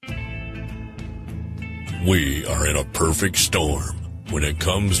We are in a perfect storm when it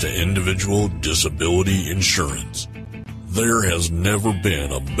comes to individual disability insurance. There has never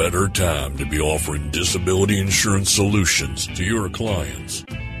been a better time to be offering disability insurance solutions to your clients.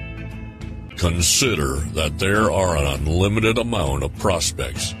 Consider that there are an unlimited amount of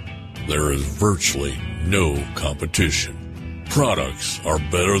prospects. There is virtually no competition. Products are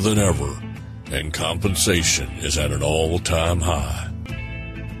better than ever, and compensation is at an all-time high.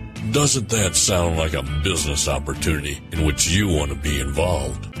 Doesn't that sound like a business opportunity in which you want to be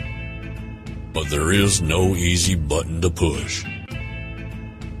involved? But there is no easy button to push.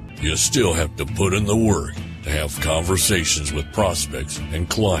 You still have to put in the work to have conversations with prospects and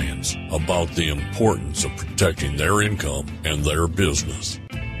clients about the importance of protecting their income and their business.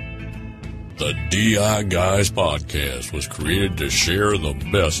 The DI Guys podcast was created to share the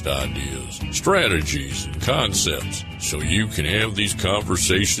best ideas, strategies, and concepts so you can have these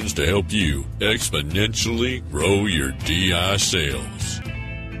conversations to help you exponentially grow your DI sales.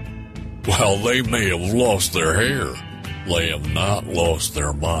 While they may have lost their hair, they have not lost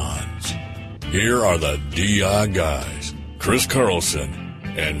their minds. Here are the DI Guys, Chris Carlson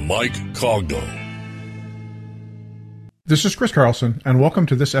and Mike Codgalls. This is Chris Carlson, and welcome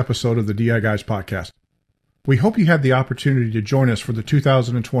to this episode of the DI Guys podcast. We hope you had the opportunity to join us for the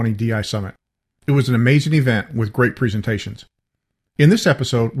 2020 DI Summit. It was an amazing event with great presentations. In this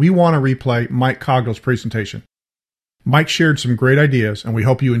episode, we want to replay Mike Codgalls' presentation. Mike shared some great ideas, and we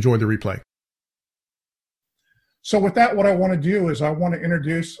hope you enjoy the replay. So with that, what I want to do is I want to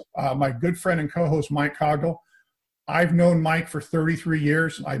introduce my good friend and co-host, Mike Codgalls. I've known Mike for 33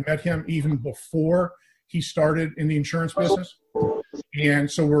 years. I met him even before he started in the insurance business.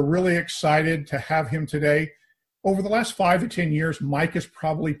 And so we're really excited to have him today. Over the last 5 to 10 years, Mike has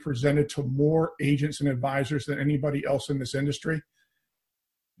probably presented to more agents and advisors than anybody else in this industry.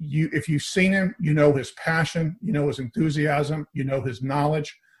 If you've seen him, you know his passion, you know his enthusiasm, you know his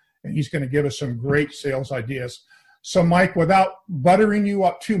knowledge, and he's going to give us some great sales ideas. So Mike, without buttering you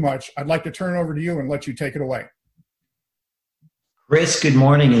up too much, I'd like to turn it over to you and let you take it away. Chris, good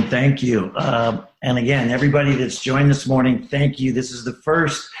morning and thank you. And again, everybody that's joined this morning, thank you. This is the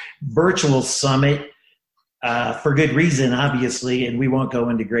first virtual summit for good reason, obviously, and we won't go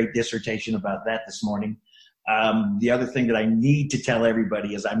into great dissertation about that this morning. The other thing that I need to tell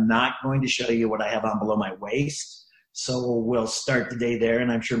everybody is I'm not going to show you what I have on below my waist. So we'll start the day there,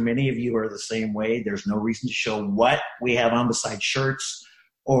 and I'm sure many of you are the same way. There's no reason to show what we have on besides shirts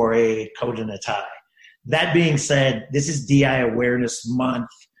or a coat and a tie. That being said, this is DI Awareness Month,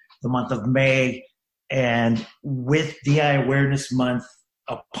 the month of May, and with DI Awareness Month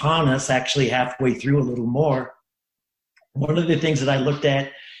upon us, actually halfway through, a little more, one of the things that I looked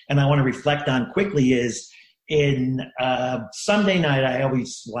at and I want to reflect on quickly is in Sunday night, I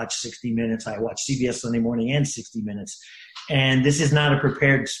always watch 60 Minutes. I watch CBS Sunday Morning and 60 Minutes. And this is not a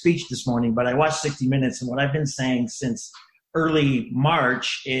prepared speech this morning, but I watched 60 Minutes, and what I've been saying since early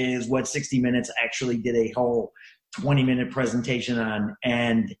March is what 60 Minutes actually did a whole 20-minute presentation on.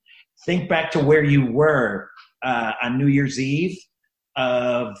 And think back to where you were on New Year's Eve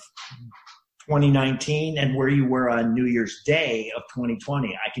of 2019 and where you were on New Year's Day of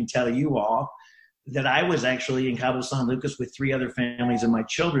 2020. I can tell you all that I was actually in Cabo San Lucas with 3 other families and my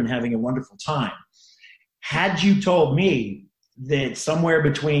children having a wonderful time. Had you told me that somewhere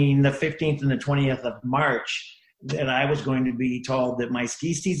between the 15th and the 20th of March that I was going to be told that my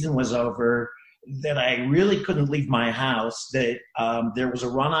ski season was over, that I really couldn't leave my house, that there was a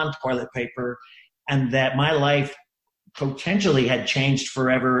run on toilet paper, and that my life potentially had changed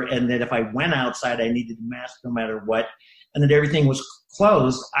forever, and that if I went outside, I needed a mask no matter what, and that everything was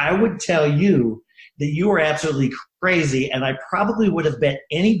closed, I would tell you that you were absolutely crazy, and I probably would have bet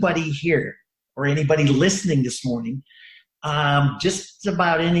anybody here or anybody listening this morning just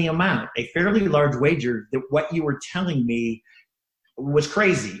about any amount, a fairly large wager, that what you were telling me was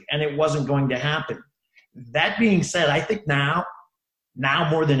crazy and it wasn't going to happen. That being said, I think now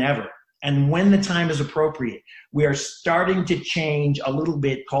more than ever, and when the time is appropriate, we are starting to change a little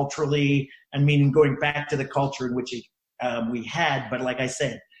bit culturally, and meaning going back to the culture in which we had. But like I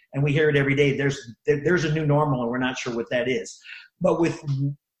said, and we hear it every day, there's a new normal, and we're not sure what that is. But with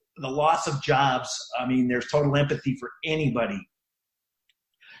the loss of jobs, I mean, there's total empathy for anybody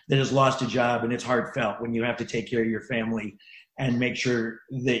that has lost a job, and it's heartfelt when you have to take care of your family and make sure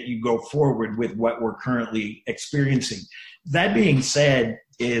that you go forward with what we're currently experiencing. That being said,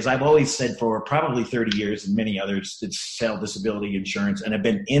 is I've always said for probably 30 years, and many others that sell disability insurance and have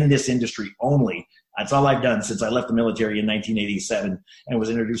been in this industry only. That's all I've done since I left the military in 1987 and was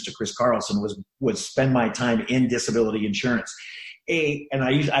introduced to Chris Carlson, was spend my time in disability insurance.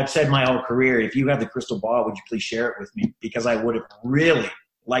 I've said my whole career, if you have the crystal ball, would you please share it with me? Because I would have really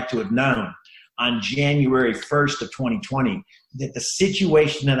liked to have known on January 1st of 2020 that the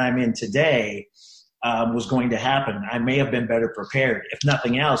situation that I'm in today was going to happen. I may have been better prepared. If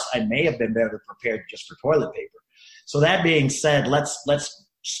nothing else, I may have been better prepared just for toilet paper. So that being said, let's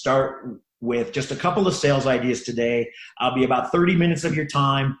start with just a couple of sales ideas today. I'll be about 30 minutes of your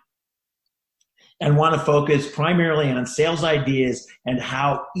time and want to focus primarily on sales ideas and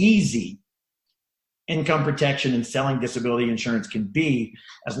how easy income protection and selling disability insurance can be,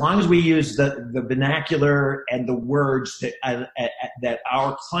 as long as we use the vernacular and the words that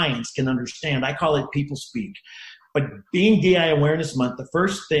our clients can understand. I call it people speak. But being DI Awareness Month, the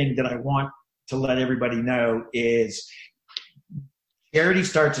first thing that I want to let everybody know is charity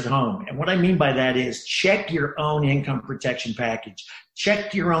starts at home. And what I mean by that is check your own income protection package.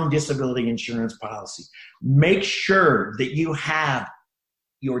 Check your own disability insurance policy. Make sure that you have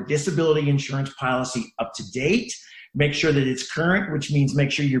your disability insurance policy up to date. Make sure that it's current, which means make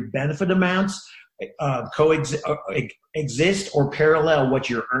sure your benefit amounts exist or parallel what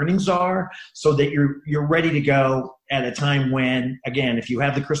your earnings are, so that you're ready to go at a time when, again, if you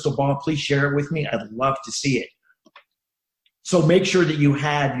have the crystal ball, please share it with me. I'd love to see it. So make sure that you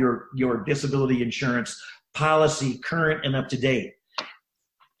have your disability insurance policy current and up to date.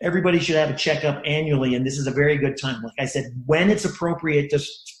 Everybody should have a checkup annually, and this is a very good time. Like I said, when it's appropriate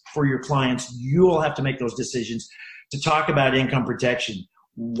for your clients, you will have to make those decisions to talk about income protection.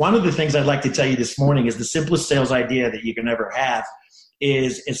 One of the things I'd like to tell you this morning is the simplest sales idea that you can ever have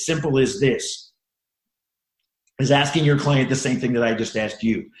is as simple as this, is asking your client the same thing that I just asked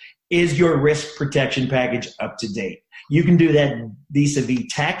you. Is your risk protection package up to date? You can do that vis-a-vis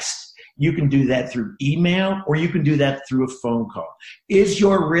text. You can do that through email, or you can do that through a phone call. Is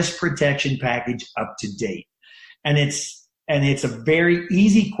your risk protection package up to date? And it's a very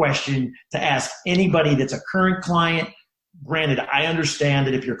easy question to ask anybody that's a current client. Granted, I understand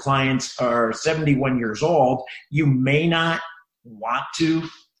that if your clients are 71 years old, you may not want to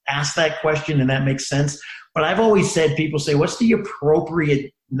ask that question, and that makes sense. But I've always said, people say, what's the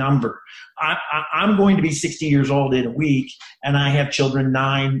appropriate number? I'm going to be 60 years old in a week, and I have children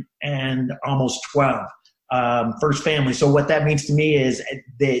 9 and almost 12, first family. So what that means to me is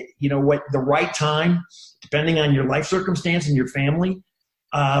that, you know what, the right time, depending on your life circumstance and your family,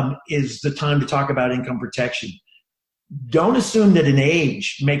 is the time to talk about income protection. Don't assume that an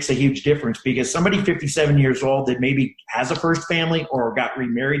age makes a huge difference, because somebody 57 years old that maybe has a first family or got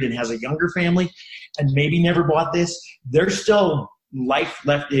remarried and has a younger family and maybe never bought this, there's still life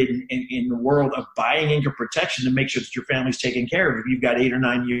left in the world of buying income protection to make sure that your family's taken care of. If you've got 8 or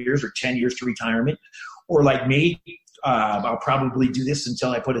 9 years or 10 years to retirement, or like me, I'll probably do this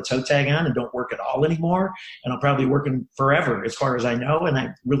until I put a toe tag on and don't work at all anymore. And I'll probably be working forever as far as I know. And I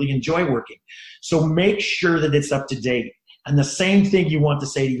really enjoy working. So make sure that it's up to date. And the same thing you want to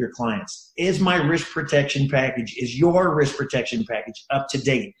say to your clients, is my risk protection package, is your risk protection package up to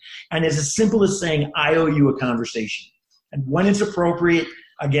date? And it's as simple as saying, I owe you a conversation. And when it's appropriate,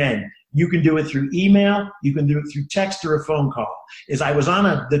 again, you can do it through email, you can do it through text or a phone call. As I was on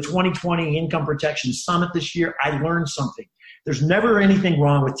the 2020 Income Protection Summit this year, I learned something. There's never anything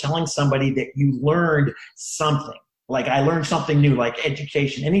wrong with telling somebody that you learned something. Like I learned something new, like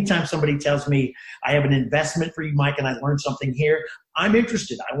education. Anytime somebody tells me I have an investment for you, Mike, and I learned something here, I'm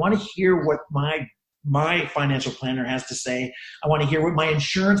interested. I want to hear what my financial planner has to say. I want to hear what my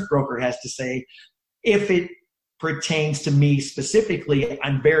insurance broker has to say. If it pertains to me specifically,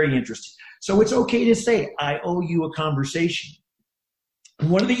 I'm very interested. So it's okay to say, I owe you a conversation.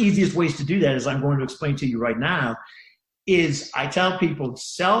 And one of the easiest ways to do that, as I'm going to explain to you right now, is I tell people,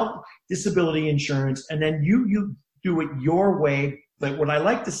 sell disability insurance, and then you do it your way. But what I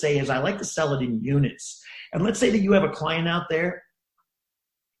like to say is I like to sell it in units. And let's say that you have a client out there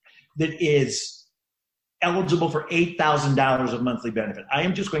that is eligible for $8,000 of monthly benefit. I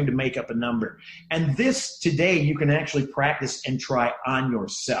am just going to make up a number. And this today you can actually practice and try on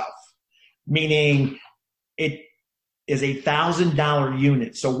yourself, meaning it is a $1,000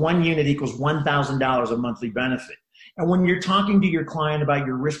 unit. So one unit equals $1,000 of monthly benefit. And when you're talking to your client about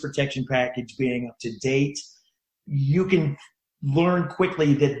your risk protection package being up to date, you can learn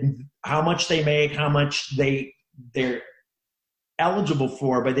quickly that how much they make, how much they're eligible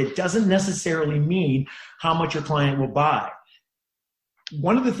for, but it doesn't necessarily mean how much your client will buy.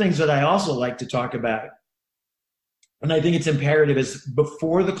 One of the things that I also like to talk about, and I think it's imperative, is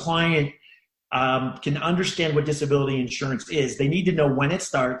before the client can understand what disability insurance is, they need to know when it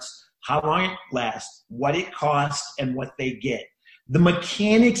starts, how long it lasts, what it costs, and what they get. The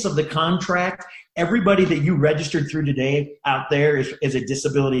mechanics of the contract, everybody that you registered through today out there is a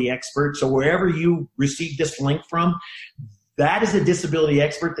disability expert. So wherever you receive this link from, that is a disability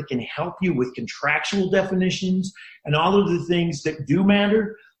expert that can help you with contractual definitions and all of the things that do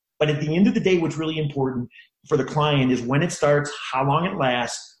matter. But at the end of the day, what's really important for the client is when it starts, how long it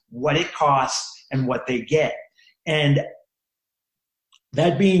lasts, what it costs, and what they get. And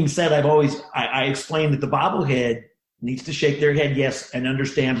that being said, I explain that the bobblehead needs to shake their head yes and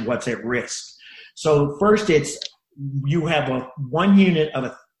understand what's at risk. So first, you have one unit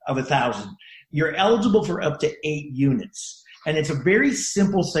of 1,000. You're eligible for up to 8 units. And it's a very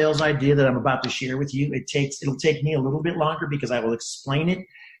simple sales idea that I'm about to share with you. It'll take me a little bit longer because I will explain it.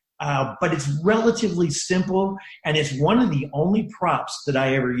 But it's relatively simple, and it's one of the only props that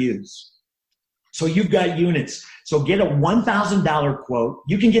I ever use. So you've got units. So get a $1,000 quote.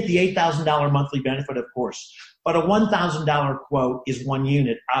 You can get the $8,000 monthly benefit, of course. But a $1,000 quote is 1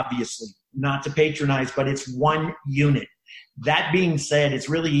 unit, obviously. Not to patronize, but it's 1 unit. That being said, it's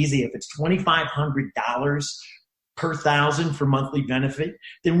really easy. If it's $2,500 per 1,000 for monthly benefit,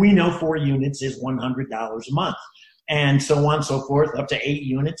 then we know 4 units is $100 a month. And so on and so forth. Up to 8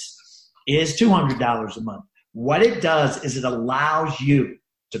 units is $200 a month. What it does is it allows you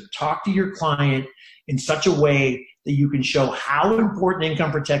to talk to your client in such a way that you can show how important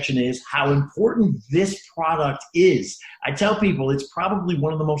income protection is, how important this product is. I tell people it's probably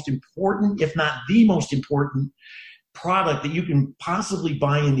one of the most important, if not the most important product that you can possibly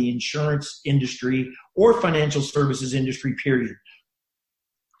buy in the insurance industry or financial services industry, period.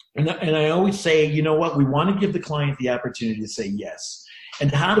 And I always say, you know what, we want to give the client the opportunity to say yes.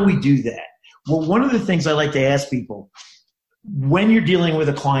 And how do we do that? Well, one of the things I like to ask people, when you're dealing with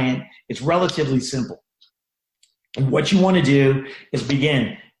a client, it's relatively simple. And what you want to do is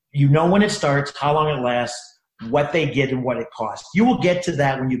begin. You know when it starts, how long it lasts, what they get, and what it costs. You will get to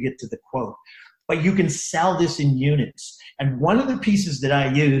that when you get to the quote. But you can sell this in units. And one of the pieces that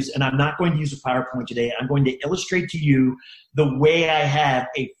I use, and I'm not going to use a PowerPoint today, I'm going to illustrate to you the way I have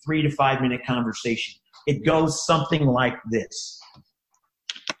a 3 to 5 minute conversation. It goes something like this.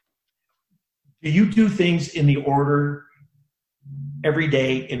 Do you do things in the order every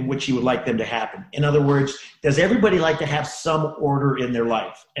day in which you would like them to happen? In other words, does everybody like to have some order in their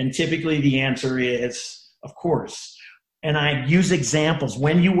life? And typically the answer is, of course. And I use examples.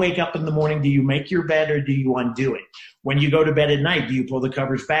 When you wake up in the morning, do you make your bed or do you undo it? When you go to bed at night, do you pull the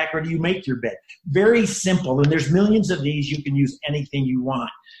covers back or do you make your bed? Very simple. And there's millions of these. You can use anything you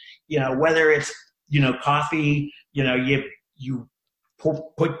want. You know, whether it's, coffee, you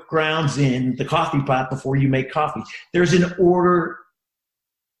put grounds in the coffee pot before you make coffee. There's an order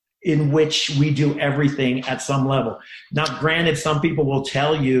in which we do everything at some level. Now, granted, some people will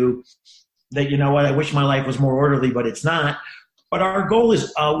tell you that, I wish my life was more orderly, but it's not. But our goal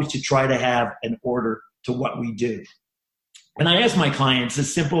is always to try to have an order to what we do. And I ask my clients a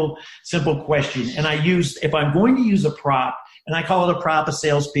simple question. And if I'm going to use a prop, and I call it a prop, a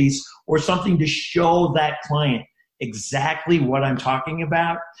sales piece, or something to show that client exactly what I'm talking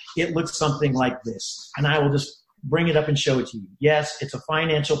about, it looks something like this. And I will just bring it up and show it to you. Yes, it's a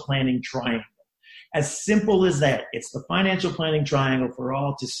financial planning triangle. As simple as that. It's the financial planning triangle for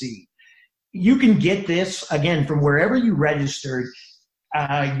all to see. You can get this, again, from wherever you registered.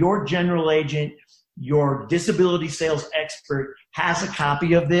 Your general agent, your disability sales expert has a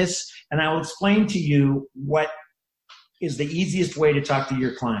copy of this, and I will explain to you what is the easiest way to talk to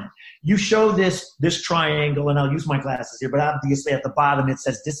your client. You show this triangle, and I'll use my glasses here, but obviously at the bottom it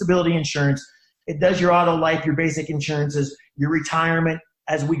says disability insurance. It does your auto, life, your basic insurances, your retirement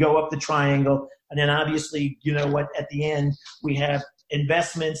as we go up the triangle. And then obviously, at the end, we have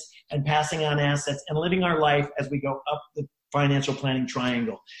investments and passing on assets and living our life as we go up the financial planning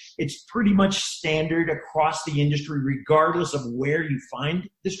triangle. It's pretty much standard across the industry, regardless of where you find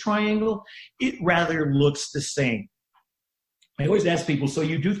this triangle. It rather looks the same. I always ask people, so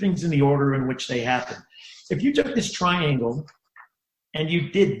you do things in the order in which they happen. If you took this triangle and you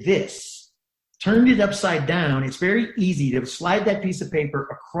did this, turned it upside down, it's very easy to slide that piece of paper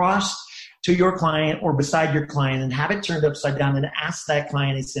across to your client or beside your client and have it turned upside down and ask that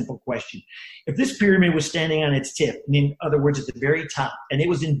client a simple question. If this pyramid was standing on its tip, in other words, at the very top, and it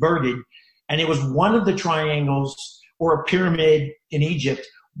was inverted, and it was one of the triangles or a pyramid in Egypt,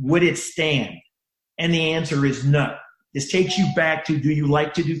 would it stand? And the answer is no. This takes you back to, do you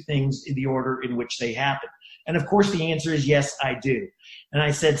like to do things in the order in which they happen? And of course, the answer is yes, I do. And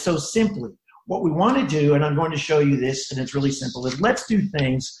I said, so simply, what we want to do, and I'm going to show you this, and it's really simple, is let's do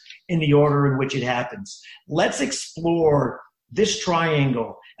things in the order in which it happens. Let's explore this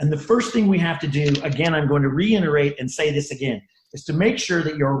triangle. And the first thing we have to do, again, I'm going to reiterate and say this again. is to make sure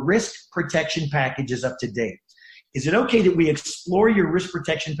that your risk protection package is up to date. Is it okay that we explore your risk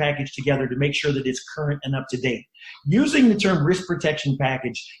protection package together to make sure that it's current and up to date? Using the term risk protection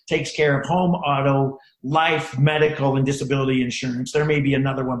package takes care of home, auto, life, medical, and disability insurance. There may be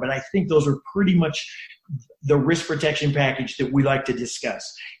another one, but I think those are pretty much the risk protection package that we like to discuss.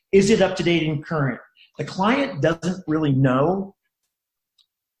 Is it up to date and current? The client doesn't really know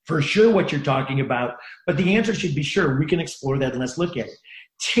for sure what you're talking about, but the answer should be sure. We can explore that and let's look at it.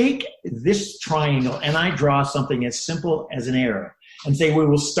 Take this triangle and I draw something as simple as an arrow and say we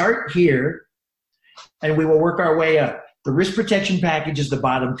will start here and we will work our way up. The risk protection package is the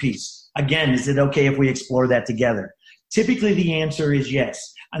bottom piece. Again, is it okay if we explore that together? Typically the answer is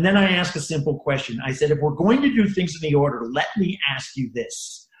yes. And then I ask a simple question. I said, if we're going to do things in the order, let me ask you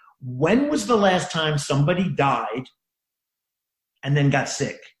this. When was the last time somebody died and then got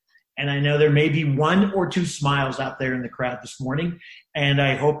sick? And I know there may be one or two smiles out there in the crowd this morning, and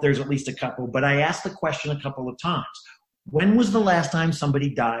I hope there's at least a couple. But I asked the question a couple of times. When was the last time somebody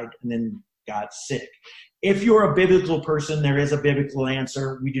died and then got sick? If you're a biblical person, there is a biblical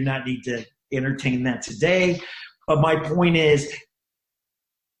answer. We do not need to entertain that today. But my point is,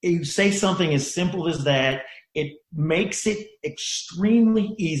 you say something as simple as that, it makes it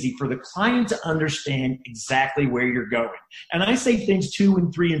extremely easy for the client to understand exactly where you're going. And I say things 2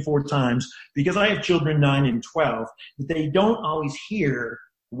 and 3 and 4 times because I have children 9 and 12 that they don't always hear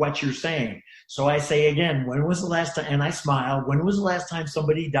what you're saying. So I say again, when was the last time, and I smile, when was the last time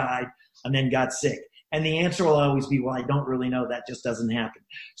somebody died and then got sick? And the answer will always be, well, I don't really know. That just doesn't happen.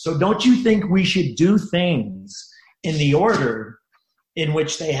 So don't you think we should do things in the order in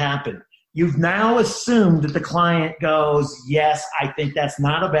which they happen? You've now assumed that the client goes, yes, I think that's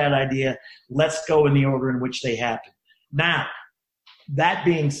not a bad idea. Let's go in the order in which they happen. Now, that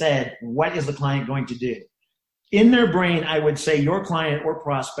being said, what is the client going to do? In their brain, I would say your client or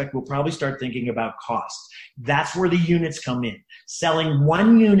prospect will probably start thinking about cost. That's where the units come in. Selling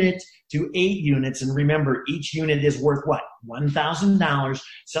 1 unit to 8 units, and remember, each unit is worth what? $1,000.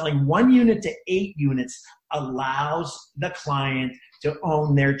 Selling 1 unit to 8 units allows the client to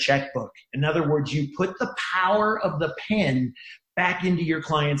own their checkbook. In other words, you put the power of the pen back into your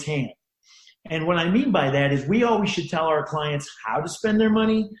client's hand. And what I mean by that is we always should tell our clients how to spend their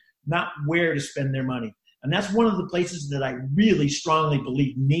money, not where to spend their money. And that's one of the places that I really strongly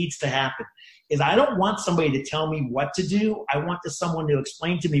believe needs to happen, is I don't want somebody to tell me what to do. I want someone to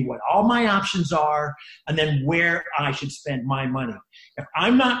explain to me what all my options are and then where I should spend my money. If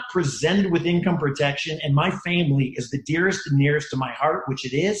I'm not presented with income protection and my family is the dearest and nearest to my heart, which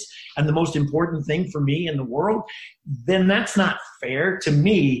it is, and the most important thing for me in the world, then that's not fair to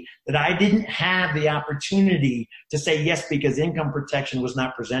me that I didn't have the opportunity to say yes because income protection was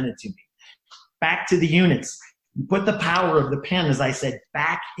not presented to me. Back to the units. You put the power of the pen, as I said,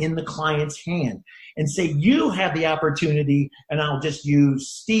 back in the client's hand and say, you have the opportunity, and I'll just use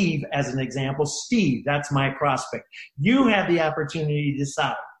Steve as an example. Steve, that's my prospect. You have the opportunity to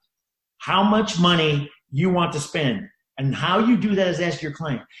decide how much money you want to spend. And how you do that is ask your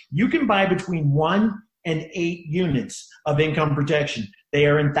client. You can buy between 1 and 8 units of income protection. They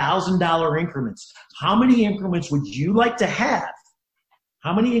are in $1,000 increments. How many increments would you like to have?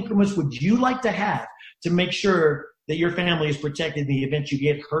 How many increments would you like to have to make sure that your family is protected in the event you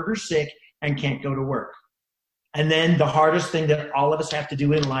get hurt or sick and can't go to work? And then the hardest thing that all of us have to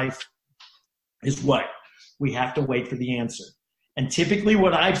do in life is what? We have to wait for the answer. And typically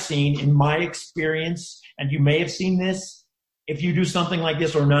what I've seen in my experience, and you may have seen this, if you do something like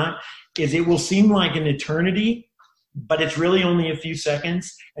this or not, is it will seem like an eternity, but it's really only a few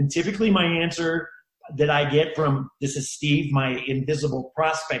seconds. And typically my answer that I get from, this is Steve, my invisible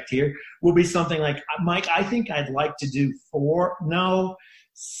prospect here, will be something like, Mike, I think I'd like to do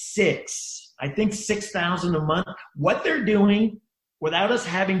 6. I think $6,000 a month. What they're doing without us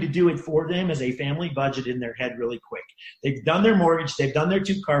having to do it for them is a family budget in their head really quick. They've done their mortgage. They've done their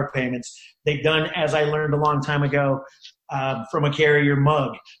 2 car payments. They've done, as I learned a long time ago from a carrier,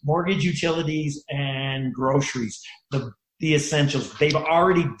 mortgage, utilities, and groceries. The essentials. They've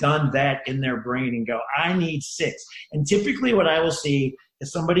already done that in their brain and go, I need 6. And typically what I will see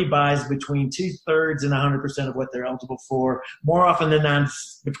is somebody buys between 2/3 and 100% of what they're eligible for. More often than not,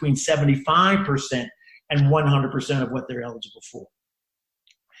 between 75% and 100% of what they're eligible for.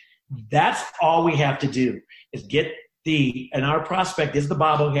 That's all we have to do is and our prospect is the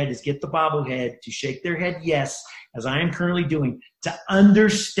bobblehead, is get the bobblehead to shake their head yes, as I am currently doing, to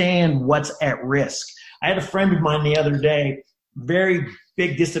understand what's at risk. I had a friend of mine the other day, very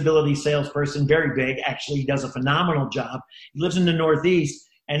big disability salesperson, very big. Actually, he does a phenomenal job. He lives in the Northeast,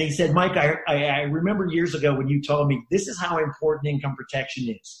 And he said, Mike, I remember years ago when you told me this is how important income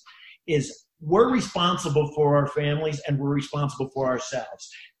protection is we're responsible for our families and we're responsible for ourselves.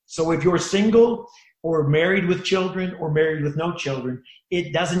 So if you're single or married with children or married with no children,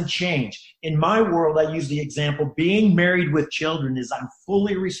 it doesn't change. In my world, I use the example, being married with children is I'm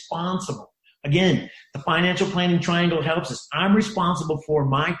fully responsible. Again, the financial planning triangle helps us. I'm responsible for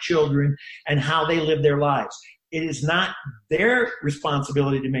my children and how they live their lives. It is not their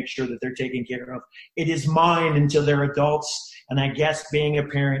responsibility to make sure that they're taken care of. It is mine until they're adults. And I guess being a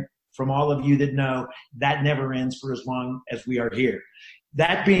parent, from all of you that know, that never ends for as long as we are here.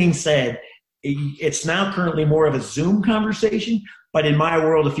 That being said, it's now currently more of a Zoom conversation, but in my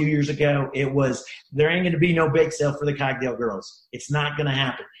world a few years ago, it was, there ain't going to be no bake sale for the Cogdall girls. It's not going to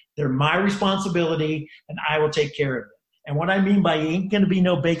happen. They're my responsibility, and I will take care of them. And what I mean by ain't going to be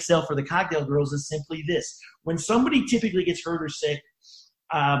no bake sale for the Cogdall girls is simply this. When somebody typically gets hurt or sick,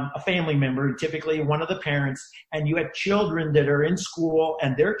 a family member, typically one of the parents, and you have children that are in school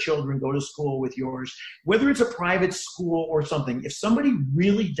and their children go to school with yours, whether it's a private school or something, if somebody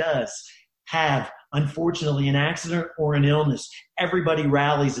really does have, unfortunately, an accident or an illness, everybody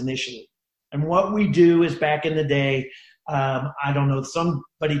rallies initially. And what we do is back in the day, I don't know,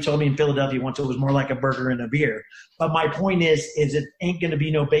 somebody told me in Philadelphia once it was more like a burger and a beer. But my point is it ain't going to be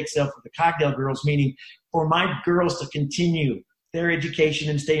no bake sale for the Cogdall girls, meaning for my girls to continue their education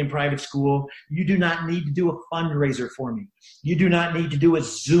and stay in private school, you do not need to do a fundraiser for me. You do not need to do a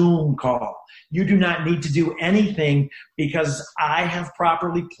Zoom call. You do not need to do anything because I have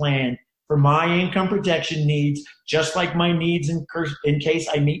properly planned for my income protection needs, just like my needs in case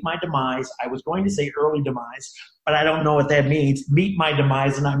I meet my demise. I was going to say early demise, but I don't know what that means. Meet my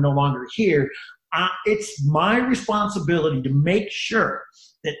demise and I'm no longer here. It's my responsibility to make sure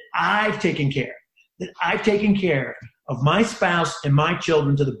that I've taken care of my spouse and my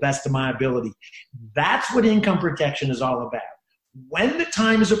children to the best of my ability. That's what income protection is all about. When the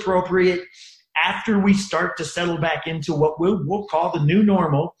time is appropriate, after we start to settle back into what we'll call the new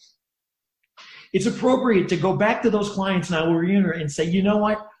normal, it's appropriate to go back to those clients now we're in and say, you know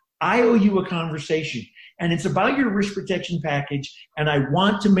what? I owe you a conversation. And it's about your risk protection package, and I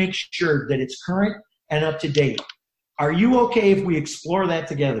want to make sure that it's current and up to date. Are you okay if we explore that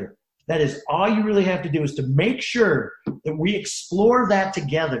together? That is all you really have to do, is to make sure that we explore that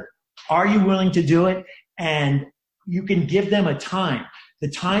together. Are you willing to do it? And you can give them a time. The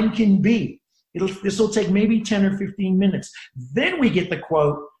time can be, this will take maybe 10 or 15 minutes. Then we get the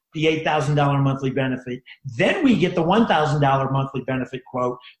quote, the $8,000 monthly benefit. Then we get the $1,000 monthly benefit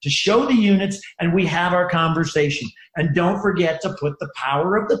quote to show the units, and we have our conversation. And don't forget to put the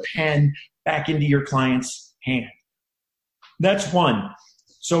power of the pen back into your client's hand. That's one.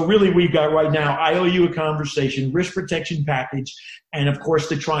 So really we've got right now, I owe you a conversation, risk protection package, and of course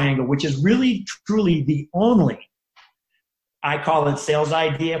the triangle, which is really, truly the only, I call it sales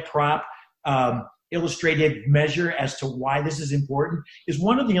idea, prop, illustrative measure as to why this is important, is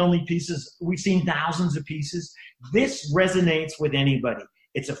one of the only pieces. We've seen thousands of pieces. This resonates with anybody.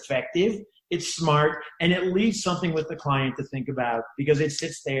 It's effective, it's smart, and it leaves something with the client to think about because it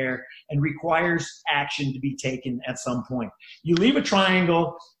sits there and requires action to be taken at some point. You leave a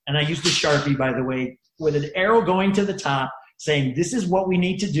triangle, and I use the Sharpie, by the way, with an arrow going to the top saying this is what we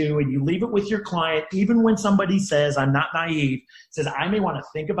need to do, and you leave it with your client even when somebody says, I'm not naive, says, I may want to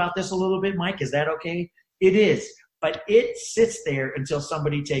think about this a little bit, Mike, is that okay? It is, but it sits there until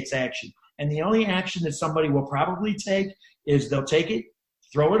somebody takes action. And the only action that somebody will probably take is they'll take it,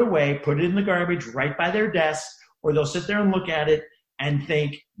 throw it away, put it in the garbage right by their desk, or they'll sit there and look at it and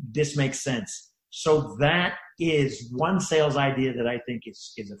think, this makes sense. So that is one sales idea that I think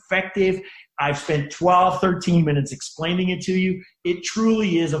is effective. I've spent 12, 13 minutes explaining it to you. It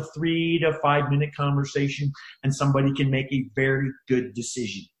truly is a 3 to 5 minute conversation, and somebody can make a very good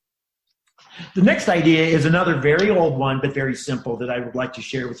decision. The next idea is another very old one, but very simple, that I would like to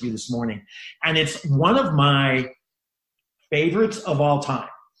share with you this morning. And it's one of my favorites of all time.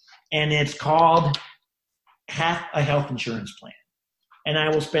 And it's called Have a Health Insurance Plan. And I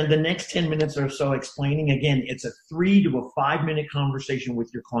will spend the next 10 minutes or so explaining. Again, it's a 3 to a 5 minute conversation with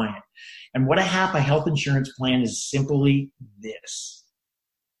your client. And what a health insurance plan is simply this.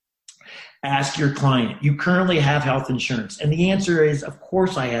 Ask your client, you currently have health insurance? And the answer is, of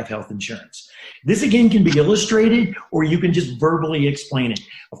course I have health insurance. This again can be illustrated, or you can just verbally explain it.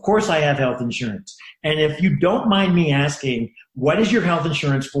 Of course I have health insurance. And if you don't mind me asking, what is your health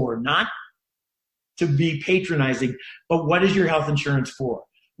insurance for? Not to be patronizing, but what is your health insurance for?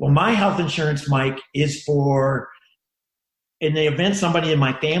 Well, my health insurance, Mike, is for, in the event somebody in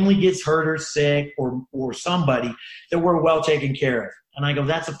my family gets hurt or sick, or somebody, that we're well taken care of. And I go,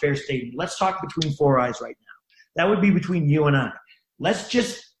 that's a fair statement. Let's talk between four eyes right now. That would be between you and I. Let's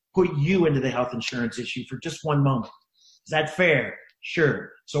just put you into the health insurance issue for just one moment. Is that fair?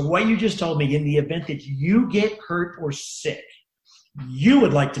 Sure. So what you just told me, in the event that you get hurt or sick, you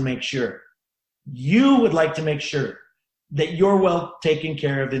would like to make sure that you're well taken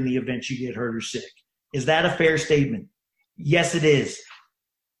care of in the event you get hurt or sick. Is that a fair statement? Yes, it is.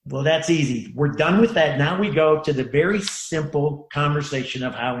 Well, that's easy. We're done with that. Now we go to the very simple conversation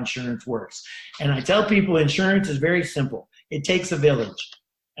of how insurance works. And I tell people insurance is very simple. It takes a village.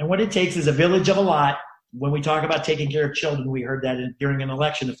 And what it takes is a village of a lot. When we talk about taking care of children, we heard that during an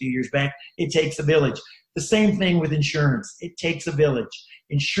election a few years back. It takes a village. The same thing with insurance. It takes a village.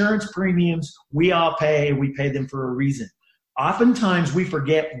 Insurance premiums, we all pay, and we pay them for a reason. Oftentimes, we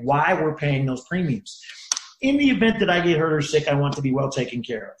forget why we're paying those premiums. In the event that I get hurt or sick, I want to be well taken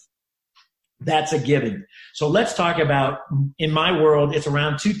care of. That's a given. So let's talk about, in my world, it's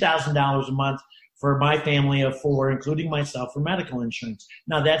around $2,000 a month for my family of four, including myself, for medical insurance.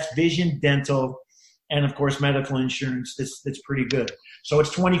 Now, that's vision, dental, and, of course, medical insurance. That's pretty good. So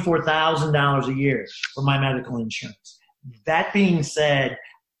it's $24,000 a year for my medical insurance. That being said,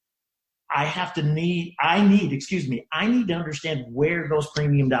 I need to understand where those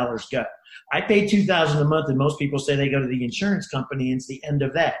premium dollars go. I pay $2,000 a month, and most people say they go to the insurance company, and it's the end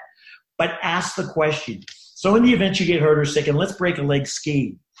of that. But ask the question. So in the event you get hurt or sick, and let's break a leg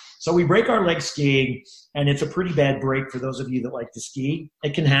skiing. So we break our leg skiing, and it's a pretty bad break for those of you that like to ski.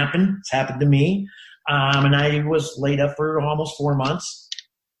 It can happen. It's happened to me. And I was laid up for almost 4 months,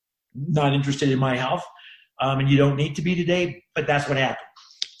 not interested in my health. And you don't need to be today, but that's what happened.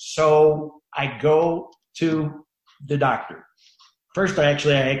 So I go to the doctor. First, I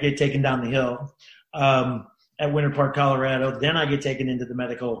get taken down the hill at Winter Park, Colorado. Then I get taken into the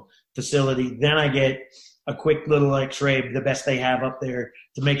medical facility. Then I get a quick little x-ray, the best they have up there,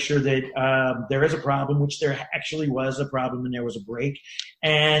 to make sure that there is a problem, which there actually was a problem and there was a break.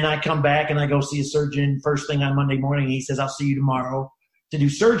 And I come back and I go see a surgeon first thing on Monday morning. He says, I'll see you tomorrow to do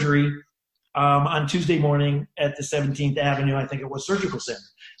surgery on Tuesday morning at the 17th Avenue, I think it was, Surgical Center.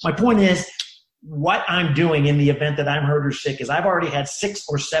 My point is, what I'm doing in the event that I'm hurt or sick is I've already had 6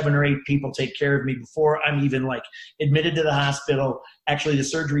 or 7 or 8 people take care of me before I'm even admitted to the hospital, actually the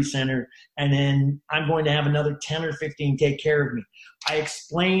surgery center, and then I'm going to have another 10 or 15 take care of me. I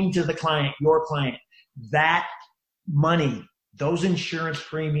explain to the client, your client, that money, those insurance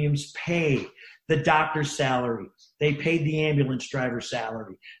premiums pay the doctor's salary. They pay the ambulance driver's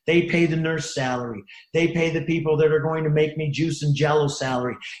salary. They pay the nurse salary. They pay the people that are going to make me juice and jello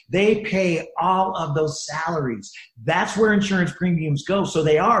salary. They pay all of those salaries. That's where insurance premiums go. So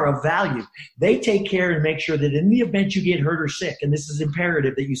they are of value. They take care and make sure that in the event you get hurt or sick, and this is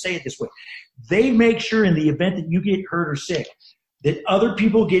imperative that you say it this way, they make sure in the event that you get hurt or sick that other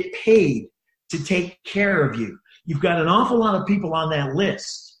people get paid to take care of you. You've got an awful lot of people on that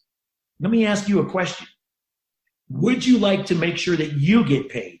list. Let me ask you a question. Would you like to make sure that you get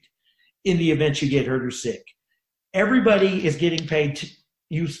paid in the event you get hurt or sick? Everybody is getting paid.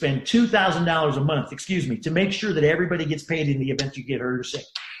 You spend $2,000 a month, to make sure that everybody gets paid in the event you get hurt or sick.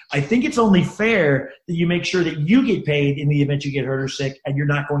 I think it's only fair that you make sure that you get paid in the event you get hurt or sick and you're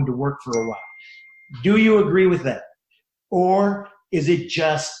not going to work for a while. Do you agree with that? Or is it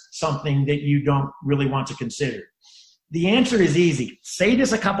just something that you don't really want to consider? The answer is easy. Say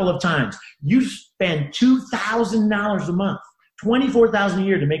this a couple of times. You spend $2,000 a month, $24,000 a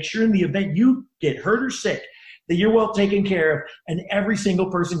year to make sure in the event you get hurt or sick that you're well taken care of, and every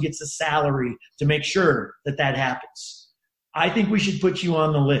single person gets a salary to make sure that that happens. I think we should put you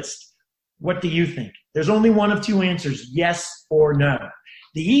on the list. What do you think? There's only one of two answers, yes or no.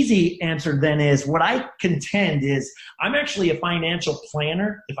 The easy answer then is, what I contend is, I'm actually a financial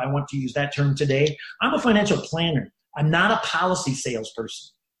planner, if I want to use that term today. I'm a financial planner. I'm not a policy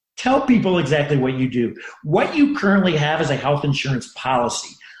salesperson. Tell people exactly what you do. What you currently have is a health insurance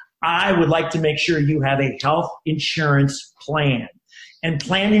policy. I would like to make sure you have a health insurance plan. And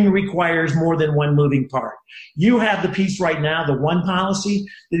planning requires more than one moving part. You have the piece right now, the one policy,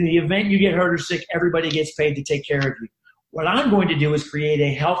 that in the event you get hurt or sick, everybody gets paid to take care of you. What I'm going to do is create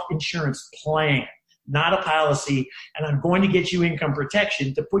a health insurance plan, not a policy, and I'm going to get you income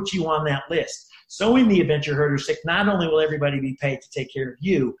protection to put you on that list. So in the event you're hurt or sick, not only will everybody be paid to take care of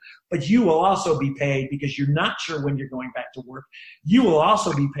you, but you will also be paid because you're not sure when you're going back to work. You will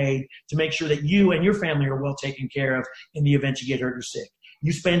also be paid to make sure that you and your family are well taken care of in the event you get hurt or sick.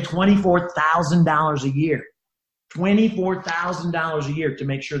 You spend $24,000 a year, $24,000 a year to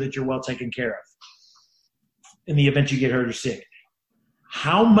make sure that you're well taken care of in the event you get hurt or sick.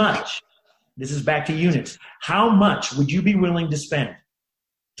 How much, this is back to units, how much would you be willing to spend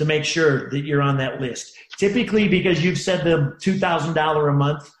to make sure that you're on that list. Typically, because you've said the $2,000 a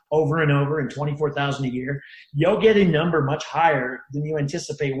month over and over and $24,000 a year, you'll get a number much higher than you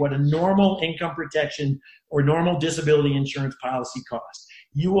anticipate what a normal income protection or normal disability insurance policy costs.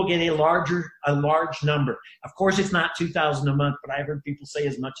 You will get a large number. Of course, it's not $2,000 a month, but I've heard people say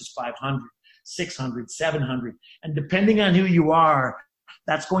as much as $500, $600, $700. And depending on who you are,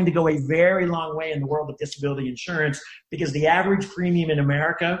 that's going to go a very long way in the world of disability insurance, because the average premium in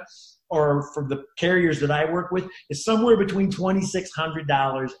America, or for the carriers that I work with, is somewhere between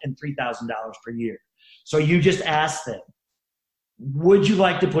 $2,600 and $3,000 per year. So you just ask them, would you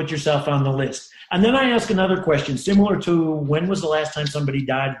like to put yourself on the list? And then I ask another question similar to, when was the last time somebody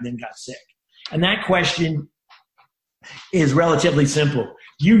died and then got sick? And that question is relatively simple.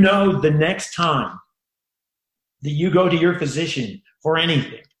 You know, the next time that you go to your physician for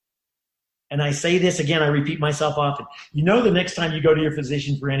anything, and I say this again, I repeat myself often, you know, the next time you go to your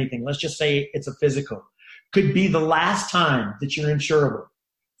physician for anything, let's just say it's a physical, could be the last time that you're insurable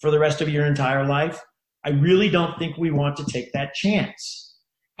for the rest of your entire life. I really don't think we want to take that chance.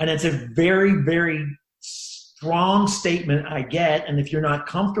 And it's a very, very strong statement I get. And if you're not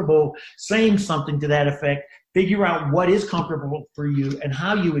comfortable saying something to that effect, figure out what is comfortable for you and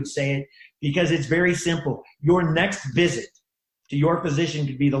how you would say it, because it's very simple. Your next visit to your physician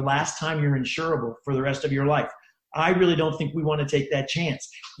could be the last time you're insurable for the rest of your life. I really don't think we want to take that chance.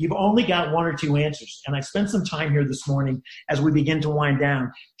 You've only got one or two answers. And I spent some time here this morning as we begin to wind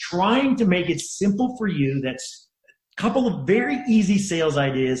down, trying to make it simple for you. That's a couple of very easy sales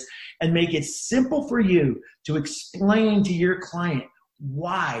ideas, and make it simple for you to explain to your client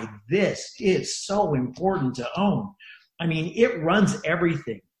why this is so important to own. I mean, it runs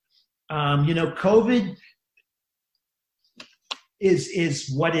everything. COVID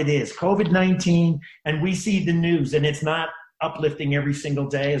is what it is, COVID-19, and we see the news, and it's not uplifting every single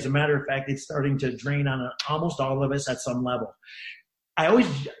day. As a matter of fact, it's starting to drain on almost all of us at some level. I always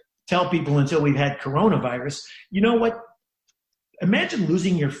tell people, until we've had coronavirus, you know what? Imagine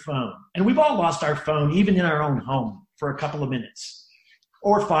losing your phone. And we've all lost our phone, even in our own home, for a couple of minutes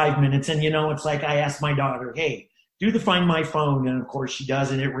or 5 minutes. And, it's like I asked my daughter, hey, do the Find My Phone. And, of course, she does,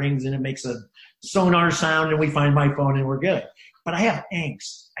 and it rings, and it makes a sonar sound, and we find my phone, and we're good. But I have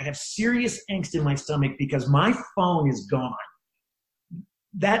angst. I have serious angst in my stomach because my phone is gone.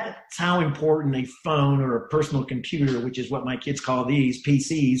 That's how important a phone or a personal computer, which is what my kids call these,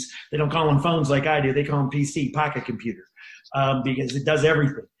 PCs. They don't call them phones like I do. They call them PC, pocket computer, because it does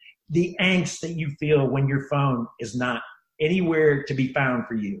everything. The angst that you feel when your phone is not anywhere to be found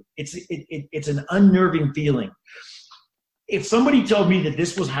for you. It's an unnerving feeling. If somebody told me that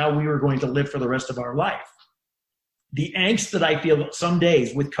this was how we were going to live for the rest of our life, the angst that I feel some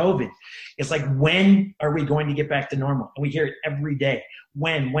days with COVID is like, when are we going to get back to normal? And we hear it every day.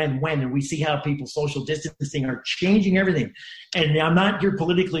 When? And we see how people social distancing are changing everything. And I'm not here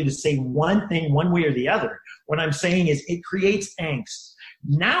politically to say one thing one way or the other. What I'm saying is it creates angst.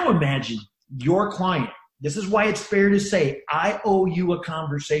 Now imagine your client. This is why it's fair to say, I owe you a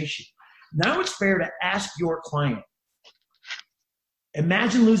conversation. Now it's fair to ask your client.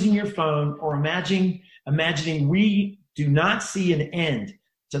 Imagine losing your phone, or imagining we do not see an end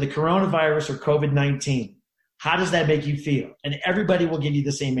to the coronavirus or COVID-19. How does that make you feel? And everybody will give you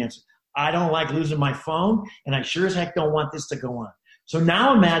the same answer. I don't like losing my phone, and I sure as heck don't want this to go on. So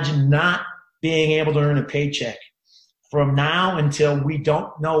now imagine not being able to earn a paycheck from now until we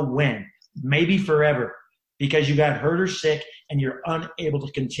don't know when, maybe forever, because you got hurt or sick and you're unable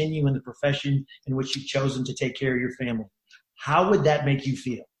to continue in the profession in which you've chosen to take care of your family. How would that make you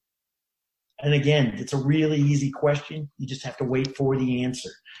feel? And again, it's a really easy question. You just have to wait for the answer.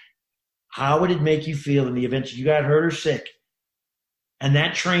 How would it make you feel in the event you got hurt or sick? And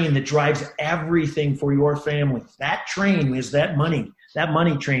that train that drives everything for your family, that train is that money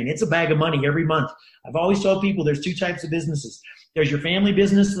train. It's a bag of money every month. I've always told people there's two types of businesses. There's your family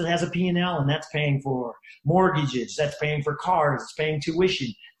business that has a P&L, and that's paying for mortgages, that's paying for cars, it's paying tuition,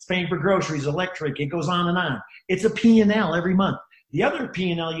 it's paying for groceries, electric, it goes on and on. It's a P&L every month. The other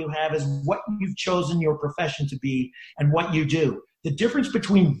P&L you have is what you've chosen your profession to be and what you do. The difference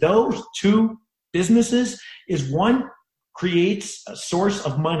between those two businesses is one creates a source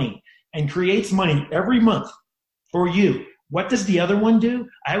of money and creates money every month for you. What does the other one do?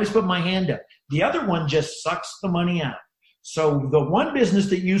 I always put my hand up. The other one just sucks the money out. So the one business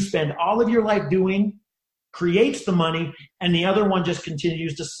that you spend all of your life doing creates the money, and the other one just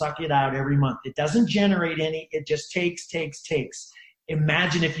continues to suck it out every month. It doesn't generate any. It just takes.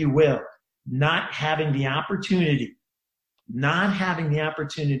 Imagine, if you will, not having the opportunity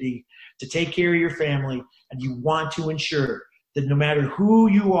to take care of your family, and you want to ensure that no matter who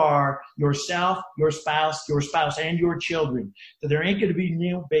you are, yourself, your spouse, and your children, that there ain't going to be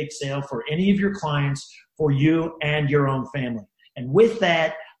no bake sale for any of your clients, for you and your own family. And with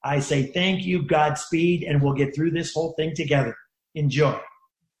that, I say thank you, Godspeed, and we'll get through this whole thing together. Enjoy.